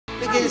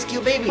at this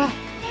cute baby.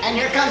 And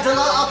here comes the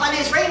little elf on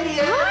his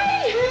reindeer.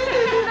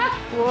 Hi.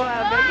 Whoa,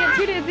 don't get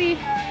too dizzy.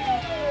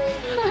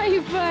 Hi,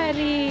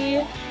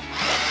 buddy.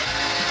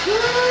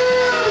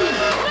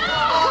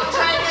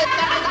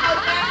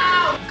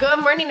 Good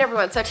morning,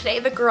 everyone. So today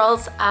the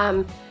girls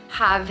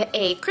have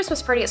a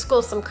Christmas party at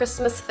school, some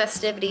Christmas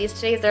festivities.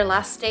 Today is their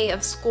last day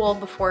of school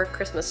before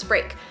Christmas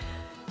break.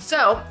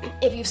 So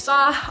if you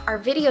saw our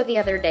video the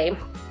other day,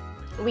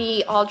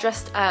 we all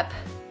dressed up,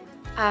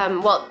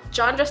 well,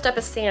 John dressed up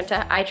as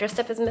Santa, I dressed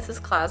up as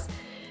Mrs. Claus.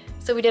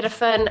 So we did a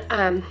fun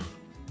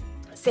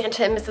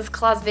Santa and Mrs.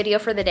 Claus video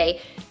for the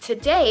day.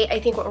 Today, I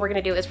think what we're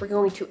gonna do is we're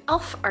going to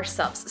elf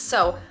ourselves.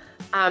 So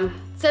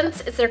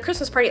since it's their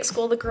Christmas party at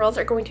school, the girls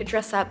are going to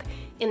dress up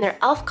in their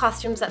elf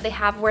costumes that they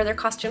have, wear their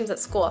costumes at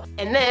school.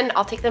 And then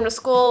I'll take them to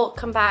school,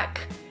 come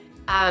back,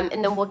 and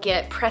then we'll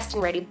get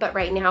Preston ready. But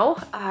right now,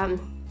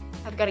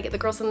 I've got to get the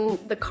girls in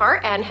the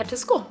car and head to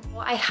school.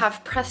 Well, I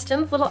have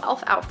Preston's little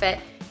elf outfit.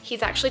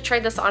 He's actually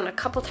tried this on a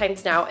couple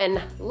times now and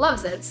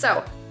loves it.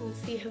 So you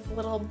see his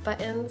little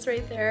buttons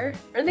right there.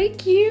 Aren't they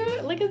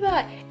cute? Look at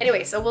that.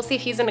 Anyway, so we'll see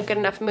if he's in a good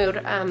enough mood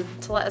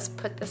to let us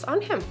put this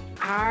on him.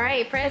 All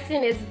right,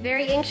 Preston is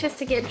very anxious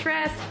to get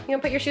dressed. You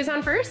gonna put your shoes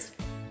on first?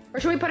 Or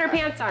should we put our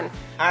pants on?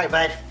 All right,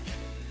 bud.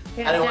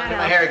 I don't want to do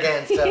my hair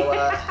again, so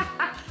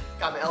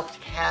got my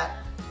elf hat.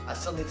 I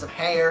still need some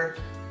hair.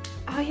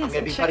 Oh yes, I'm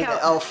gonna be putting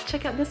the elf.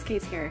 Check out this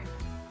guy's hair.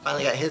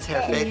 Finally got his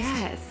hair fixed.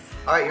 Yes.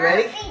 All right, you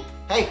ready?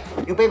 Hey,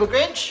 you baby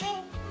Grinch?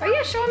 Oh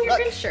yeah, show him your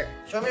Grinch shirt.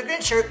 Show him your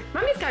Grinch shirt.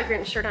 Mommy's got a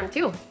Grinch shirt on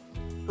too.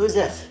 Who's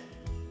this?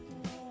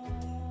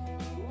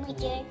 Me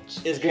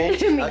Grinch. Is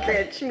Grinch? Me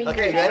Okay. Grinch, me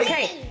Okay, Grinch. ready?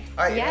 Okay.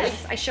 All right,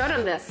 yes, ready? I showed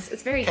him this.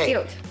 It's very Okay,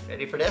 cute.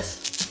 ready for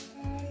this?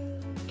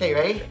 Okay, you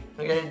ready?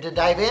 We're going to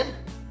dive in?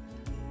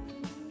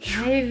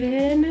 Dive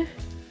in.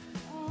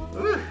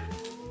 Ooh.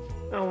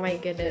 Oh my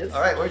goodness.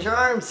 All right, where's your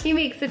arms? He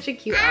makes such a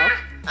cute elf.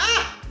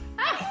 Ah!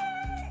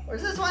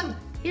 Where's this one?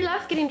 He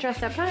loves getting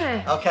dressed up,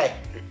 huh? Okay.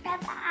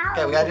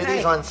 Okay, we gotta do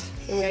these ones.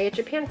 You gotta get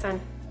your pants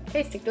on.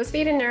 Okay, stick those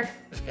feet in there.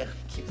 Just gonna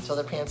keep these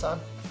other pants on.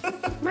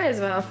 Might as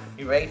well.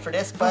 You ready for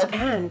this, Oh, bud?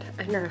 and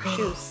our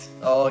shoes.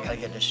 Oh, I gotta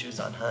get the shoes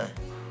on, huh?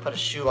 Put a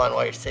shoe on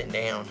while you're sitting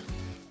down.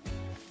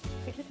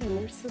 Look at them,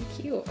 they're so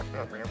cute.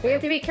 We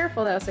have to be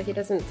careful though so he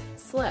doesn't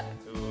slip.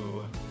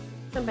 Ooh.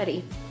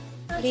 Somebody.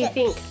 What do you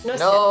think?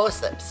 No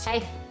slips.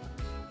 Hey,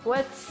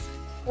 what's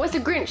the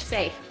Grinch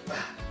say?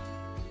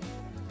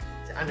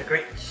 I'm the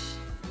Grinch.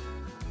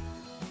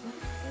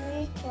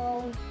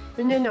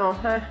 No,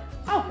 huh?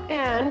 Oh,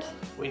 and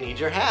We need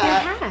your your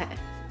hat. hat.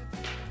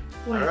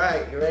 All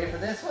right, you ready for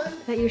this one?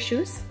 Is that your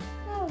shoes?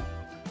 No.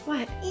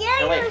 What? Yeah,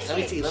 No, wait, let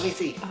me see. Let me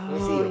see.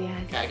 Oh,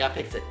 yes. Okay, I gotta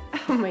fix it.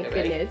 Oh my Okay,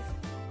 ready? goodness.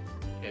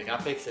 Okay, I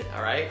gotta fix it,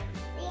 all right?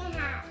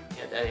 Yeah.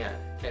 Yeah, Daddy hat.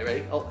 Okay,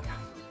 ready? Oh,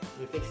 let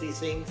me fix these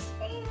things.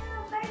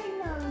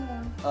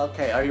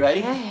 Okay, are you ready?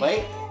 Okay.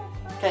 Wait.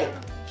 Okay,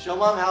 show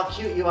Mom how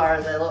cute you are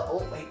as I look.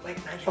 Oh, wait,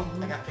 not yet.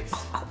 I gotta fix it.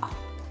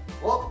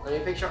 Oh, let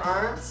me fix your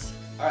arms.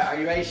 All right, are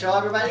you ready to show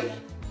everybody?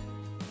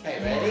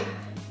 Okay, ready?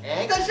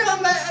 And go show them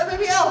a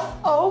baby elf.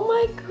 Oh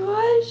my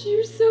gosh,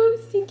 you're so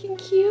stinking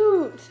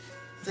cute.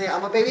 Say,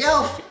 I'm a baby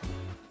elf.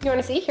 You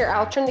want to see? Here,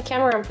 I'll turn the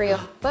camera on for you.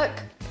 Look.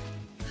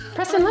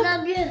 Preston, look.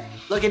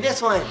 Look at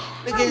this one.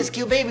 Look at this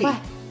cute baby. What?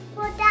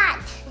 What's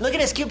that? Look at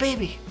this cute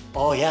baby.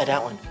 Oh yeah,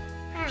 that one.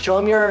 Show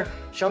him your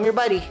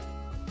buddy.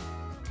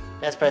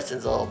 That's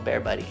Preston's little bear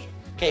buddy.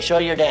 Okay, show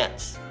your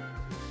dance.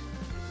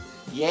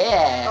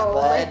 Yeah, Oh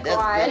bud. my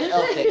That's good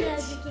elf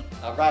dance.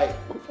 All right.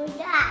 What's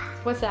that?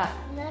 What's that?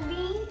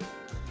 Nubby.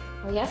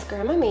 Oh yes,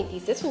 Grandma made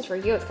these. This one's for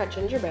you. It's got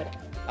gingerbread.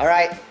 All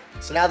right.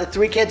 So now the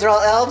three kids are all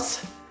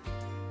elves.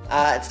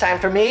 It's time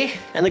for me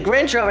and the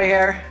Grinch over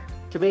here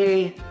to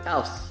be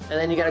elves. And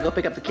then you gotta go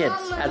pick up the kids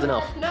as an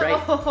elf,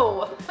 right?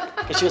 No.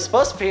 Because she was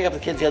supposed to pick up the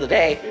kids the other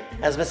day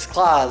as Mrs.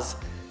 Claus,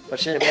 but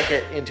she didn't make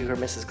it into her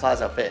Mrs.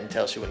 Claus outfit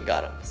until she went and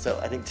got them. So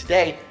I think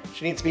today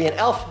she needs to be an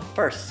elf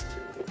first.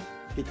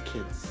 Get the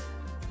kids.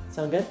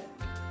 Sound good?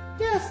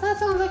 Yes, that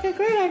sounds like a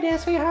great idea,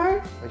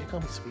 sweetheart. Why'd you call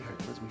me sweetheart?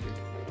 That was weird.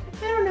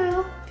 I don't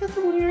know. Feels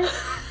weird.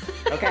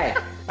 Okay.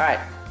 All right.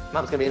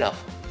 Mom's gonna be an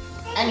elf.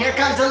 And here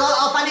comes the little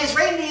elf on his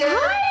reindeer.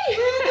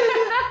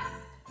 Hi.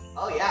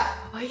 Oh yeah.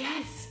 Oh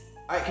yes.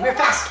 All right, come here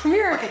fast. Come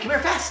here. Okay, come here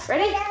fast.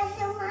 Ready?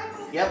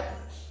 Yep.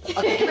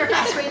 Okay, come here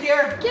fast,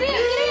 reindeer. Get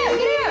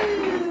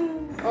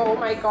in. Oh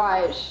my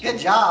gosh. Good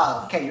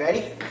job. Okay, you ready?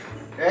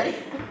 You ready?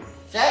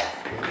 Set,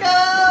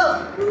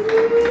 go!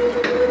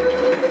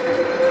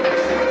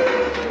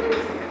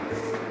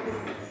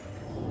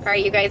 All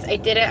right, you guys, I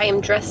did it. I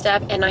am dressed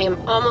up and I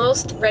am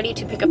almost ready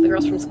to pick up the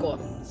girls from school.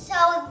 So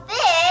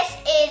this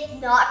is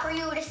not for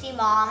you to see,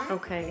 Mom.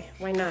 Okay,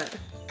 why not?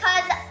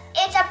 Because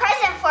it's a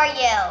present for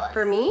you.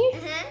 For me?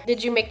 Mhm.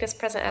 Did you make this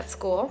present at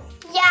school?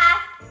 Yeah.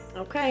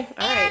 Okay,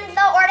 all And right.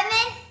 the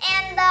ornament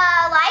and the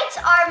lights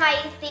are my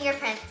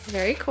fingerprints.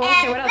 Very cool. And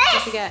Okay, what else did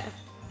this you get?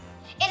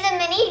 It's a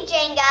mini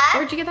Jenga.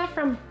 Where'd you get that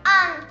from?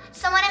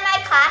 Someone in my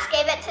class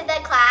gave it to the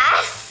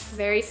class.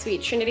 Very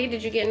sweet. Trinity,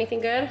 did you get anything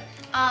good?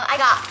 I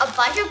got a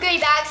bunch of goodie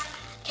bags.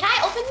 Can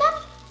I open them?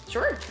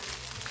 Sure.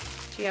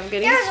 Do you have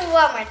goodies? There's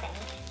one more thing.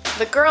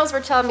 The girls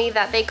were telling me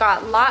that they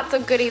got lots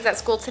of goodies at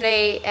school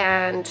today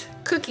and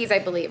cookies, I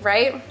believe,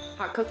 right?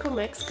 Hot cocoa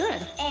mix,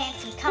 good. And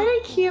some Very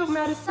cute,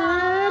 Madison.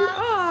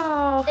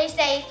 Oh. They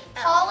say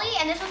Polly,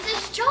 and this one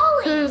says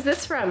Jolly. Who's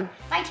this from?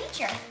 My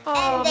teacher.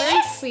 Oh, and very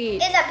this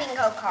sweet. is a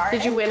bingo card.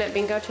 Did you win at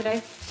bingo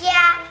today?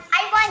 Yeah,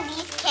 I won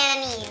these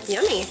candies.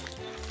 Yummy.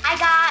 I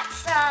got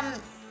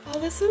some, Oh,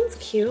 this one's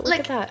cute. Look Look.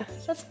 at that.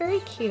 That's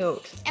very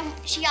cute. and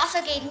she also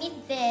gave me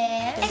this.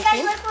 And Okay.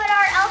 guys, look what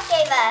our elf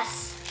gave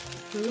us.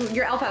 Ooh,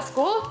 your elf at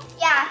school?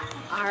 Yeah.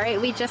 All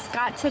right, we just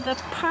got to the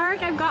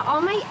park. I've got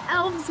all my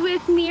elves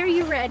with me. Are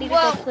you ready to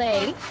Whoa. go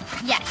play?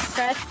 Yes.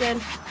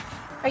 Preston,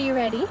 are you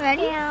ready?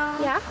 Ready?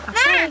 Yeah? Mom.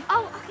 Okay.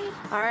 Oh, okay.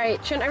 All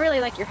right, Chin, I really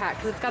like your hat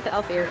because it's got the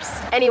elf ears.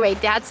 Anyway,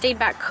 Dad stayed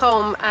back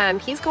home.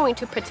 He's going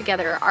to put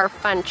together our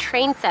fun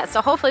train set.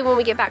 So hopefully when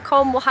we get back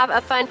home, we'll have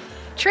a fun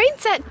train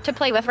set to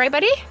play with, right,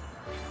 buddy?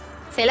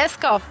 Say, let's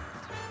go.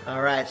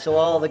 All right, so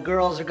all the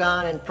girls are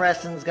gone and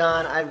Preston's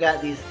gone. I've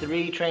got these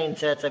 3 train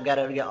sets. I've got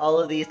to get all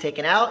of these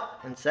taken out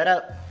and set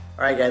up.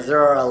 All right, guys, there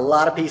are a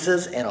lot of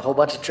pieces and a whole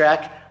bunch of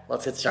track.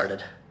 Let's get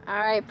started. All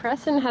right,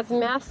 Preston has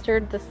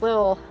mastered this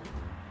little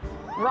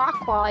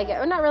rock wall, I guess.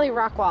 Oh, not really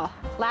rock wall.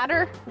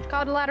 Ladder? It's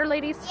called a ladder,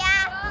 ladies?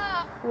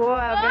 Yeah.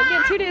 Whoa, don't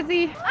get too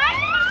dizzy.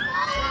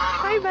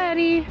 Hi,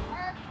 buddy.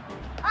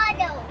 Oh,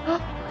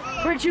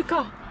 no. Where'd you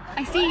go?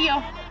 I see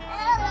you.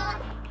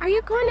 Are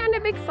you going down the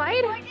big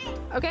slide?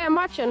 Okay, I'm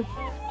watching.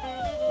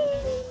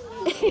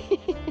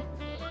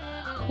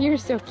 You're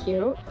so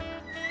cute.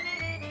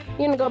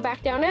 You gonna go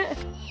back down it?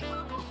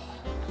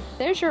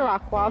 There's your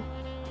rock wall.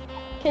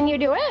 Can you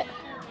do it?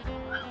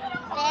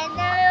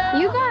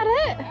 You got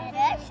it.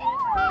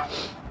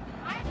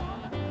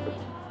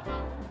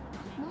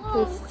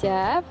 Good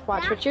step.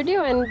 Watch what you're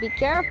doing. Be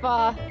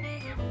careful.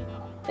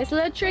 It's a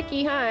little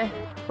tricky, huh?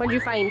 What'd you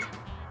find?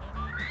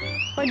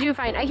 What'd you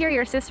find? I hear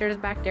your sisters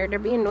back there. They're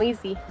being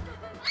noisy.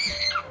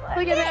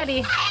 Look at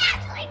Daddy.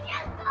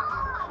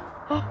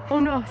 Oh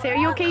no. Say, are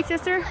you okay,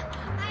 sister?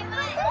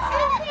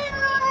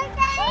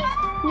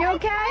 You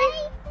okay?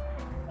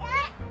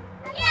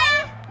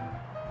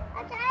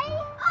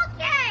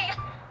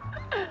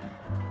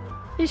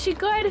 Is she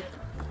good?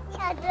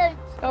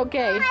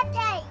 Okay.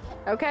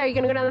 Okay, are you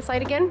gonna go down the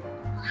slide again?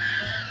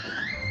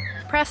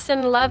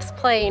 Preston loves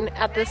playing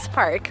at this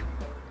park.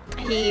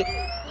 He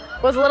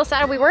was a little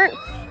sad we weren't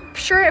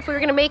sure if we were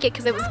gonna make it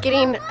because it was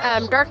getting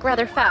dark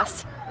rather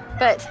fast.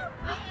 But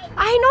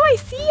I know, I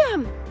see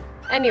him.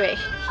 Anyway,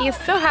 he is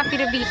so happy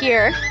to be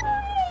here.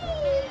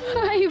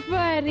 Hi,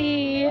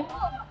 buddy.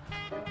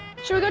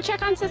 Should we go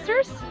check on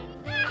sisters?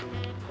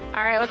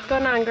 All right, what's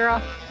going on,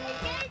 girl?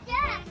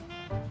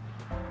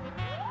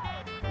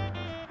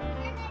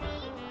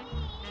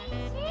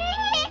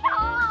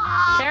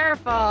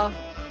 Careful.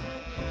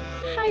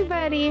 Hi,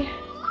 buddy. Do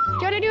you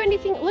want to do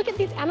anything? Look at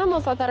these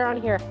animals that are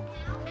on here.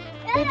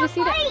 Did you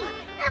see that?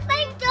 If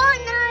I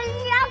don't know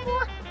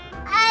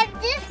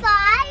this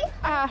side,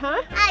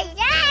 Uh-huh.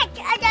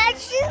 I got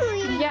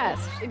shoes. Yes,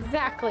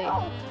 exactly.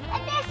 And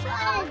this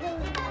one.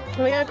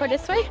 Are we gonna go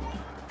this way?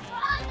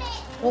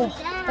 Oh,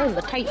 that was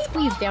a tight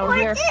squeeze down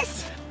here.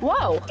 This.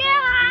 Whoa.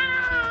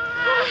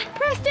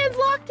 Preston's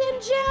locked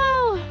in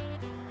jail.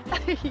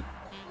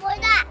 What's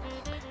that?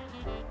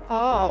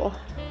 Oh,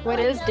 what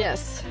is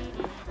this?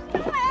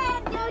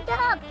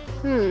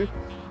 Hmm.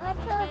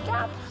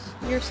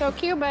 You're so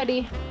cute,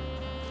 buddy.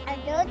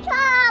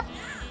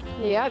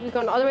 Yeah, you're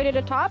going all the way to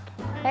the top?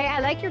 Hey, I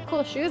like your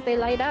cool shoes. They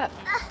light up.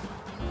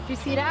 Did you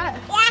see that?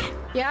 Yeah.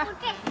 Yeah?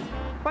 Okay.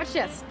 Watch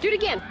this. Do it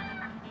again.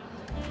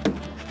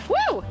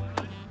 Woo!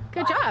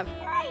 Good job.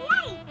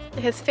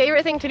 His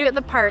favorite thing to do at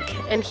the park,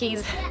 and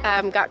he's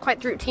got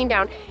quite the routine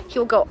down, he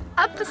will go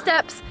up the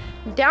steps,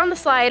 down the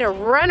slide,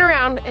 run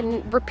around,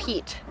 and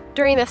repeat.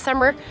 During the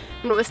summer,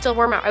 when it was still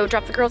warm out, I would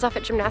drop the girls off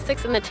at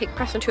gymnastics and then take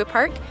Preston to a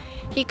park.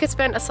 He could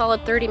spend a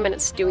solid 30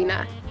 minutes doing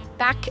that.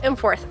 Back and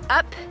forth,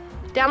 up,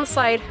 down the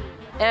slide,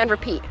 and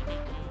repeat.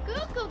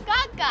 Goo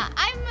gaga,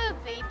 I'm a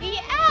baby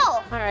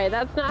elf. All right,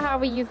 that's not how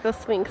we use the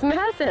swings.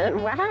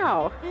 Madison,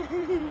 wow.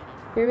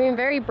 You're being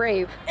very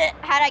brave.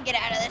 How'd I get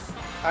out of this?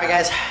 All right,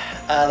 guys,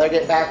 they're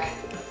getting back.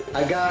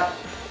 I got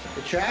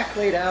the track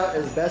laid out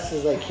as best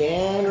as I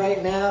can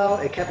right now.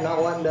 It kept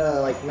not wanting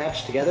to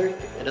match together.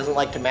 It doesn't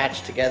like to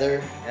match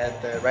together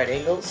at the right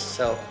angles,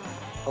 so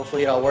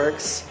hopefully it all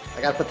works.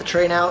 I gotta put the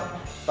train out,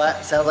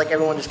 but sounds like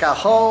everyone just got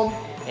home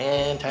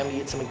and time to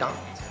eat some McDonald's.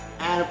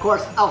 And of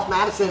course, Elf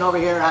Madison over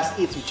here has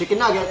to eat some chicken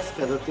nuggets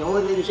because it's the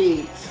only thing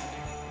she eats.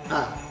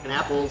 And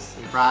apples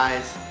and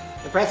fries.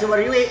 And Preston, what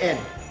are you eating?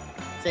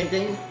 Same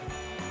thing?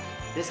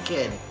 This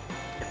kid,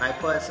 if I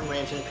put some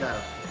ranch in a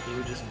cup, he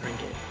would just drink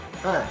it.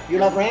 Huh, you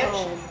love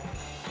ranch?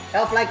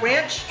 Elf like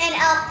ranch? And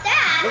elf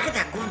dad. Look at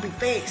that grumpy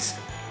face.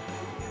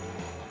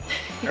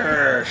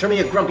 Show me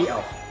a grumpy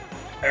elf.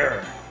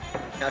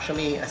 Now show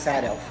me a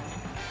sad elf.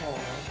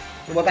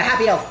 What about a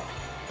happy elf?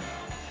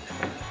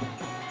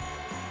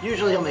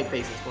 Usually he'll make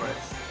faces for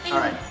us. All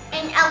right.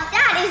 And elf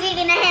dad is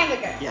eating a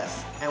hamburger.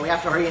 Yes, and we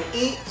have to hurry and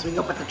eat so we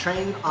can go put the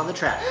train on the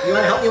track. You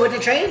want to help me with the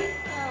train?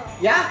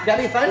 Yeah?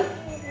 That'd be fun?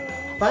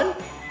 Fun?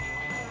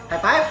 High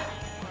five?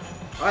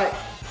 All right,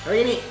 what are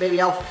you gonna eat, baby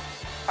elf?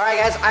 All right,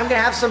 guys, I'm gonna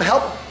have some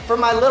help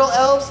from my little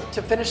elves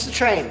to finish the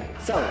train.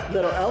 So,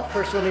 little elf,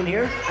 first one in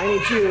here, I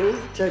need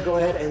you to go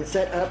ahead and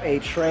set up a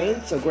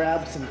train. So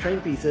grab some train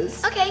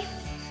pieces. Okay.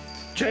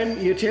 Trin,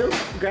 you too,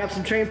 grab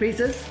some train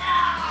pieces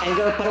and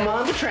go put them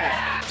on the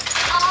track.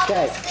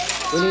 Okay,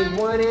 we need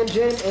one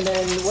engine and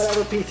then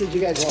whatever pieces you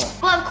guys want.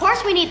 Well, of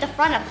course we need the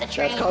front of the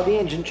train. That's called the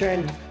engine,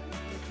 Trin.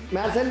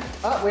 Madison,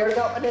 oh, we already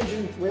got an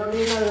engine. We don't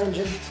need another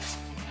engine.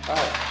 All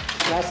right,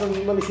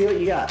 Madison, let me see what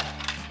you got.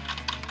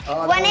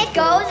 Oh, when it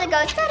goes, it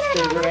goes.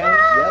 Spins around.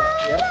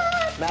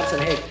 Yep. Madison,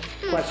 hey,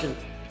 question.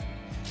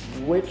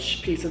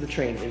 Which piece of the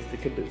train is the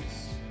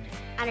caboose?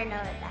 I don't know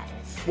what that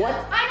is. What?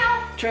 I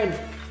know. Trin,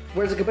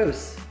 where's the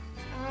caboose?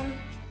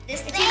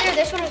 It's either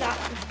this one or that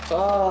one.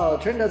 Oh,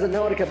 Trin doesn't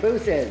know what a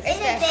caboose is. Is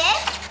it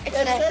this? It's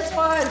this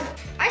one.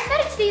 I said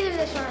it's either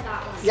this one or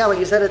that one. Yeah, but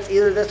you said it's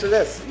either this or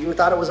this. You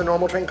thought it was a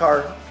normal train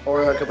car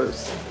or a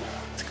caboose.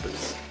 It's a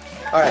caboose.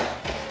 All right,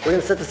 we're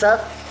gonna set this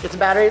up, get some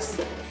batteries,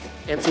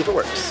 and see if it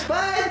works.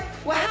 Bud,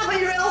 what happened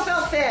to your elf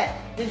outfit?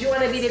 Did you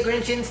want to be the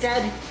Grinch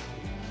instead?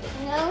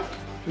 No.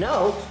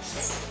 No?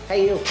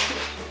 Hey, you.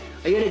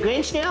 Are you the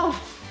Grinch now?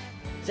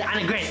 Say,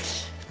 I'm the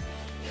Grinch.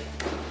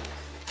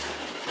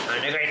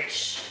 I'm the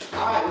Grinch.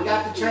 All right, we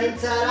got the train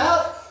set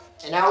up,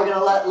 and now we're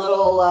gonna let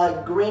little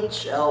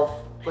Grinch elf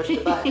push the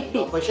button.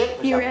 Don't push it.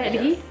 Push You up ready?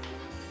 here.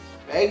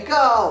 There you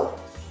go.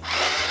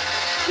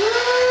 Woo!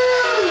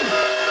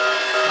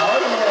 Oh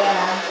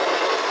yeah.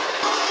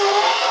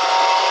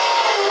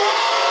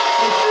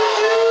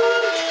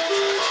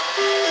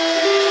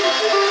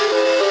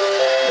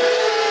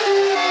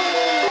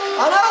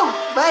 Oh no,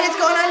 but it's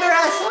going under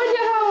us. Oh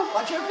no!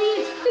 Watch your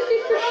feet. Go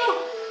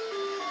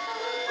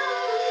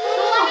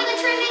under the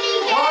Trinity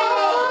again.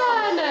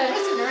 Fun!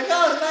 Listen, there it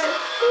goes, bud.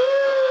 Ooh,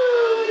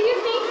 what do you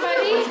think, What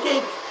do buddy? you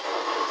think?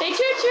 Say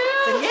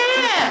choo-choo!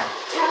 Yeah.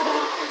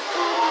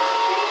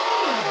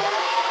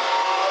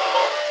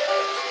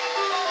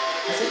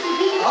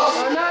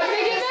 Oh no, I'm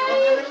gonna get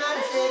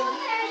Maddie!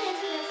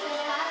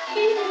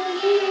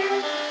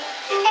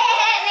 It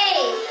hit me.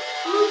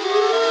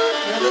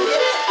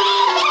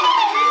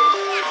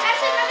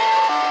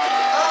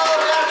 Oh,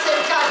 Madison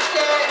touched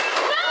it.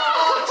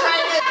 Oh,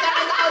 train is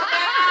gonna go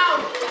down.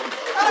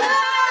 Oh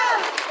no,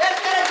 it's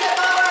gonna tip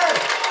over.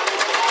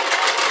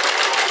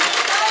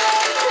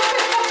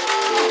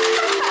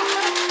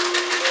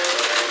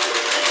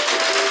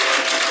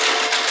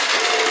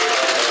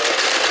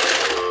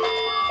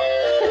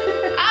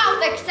 I'll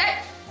fix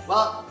it.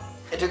 Well,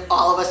 it took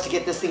all of us to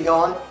get this thing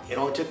going. It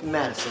only took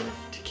Madison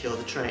to kill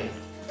the train.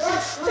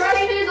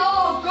 Train is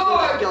all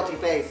good. Guilty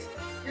face.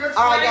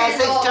 All right, guys,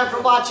 thanks a ton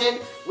for watching.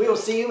 We will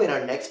see you in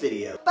our next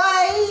video.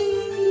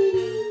 Bye.